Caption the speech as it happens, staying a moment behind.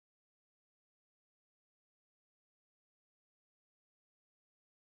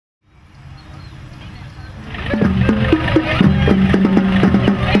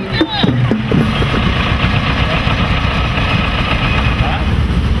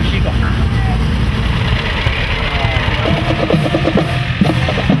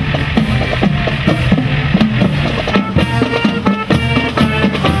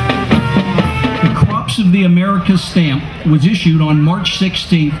America stamp was issued on March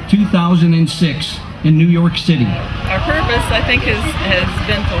 16, 2006 in New York City? Our purpose, I think, has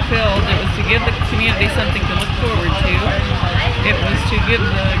been fulfilled. It was to give the community something to look forward to. It was to give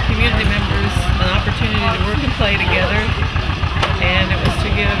the community members an opportunity to work and play together. And it was to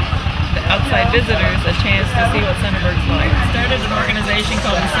give the outside visitors a chance to see what Centerburg's like. We started an organization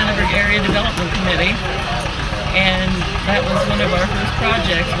called the Centerburg Area Development Committee. And that was one of our first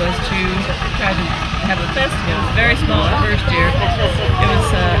projects, was to try to have a festival. It was very small the first year. It was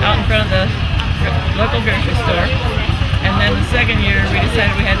out in front of the local grocery store. And then the second year we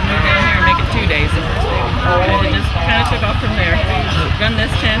decided we had to move down here and make it 2 days the first day. And it just kind of took off from there. Run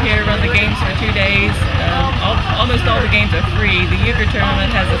this tent here, run the games for 2 days. Almost all the games are free. The euchre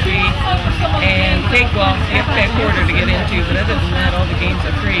tournament has a fee. And cakewalk you have to pay a quarter to get into, but other than that all the games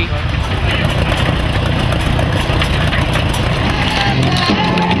are free.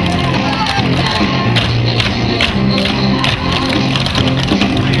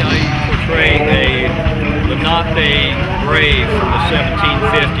 Lenape brave from the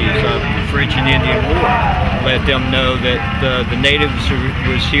 1750s of the French and Indian War. Let them know that the natives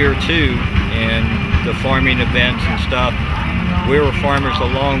was here too, and the farming events and stuff. We were farmers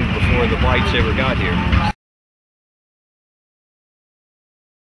long before the whites ever got here.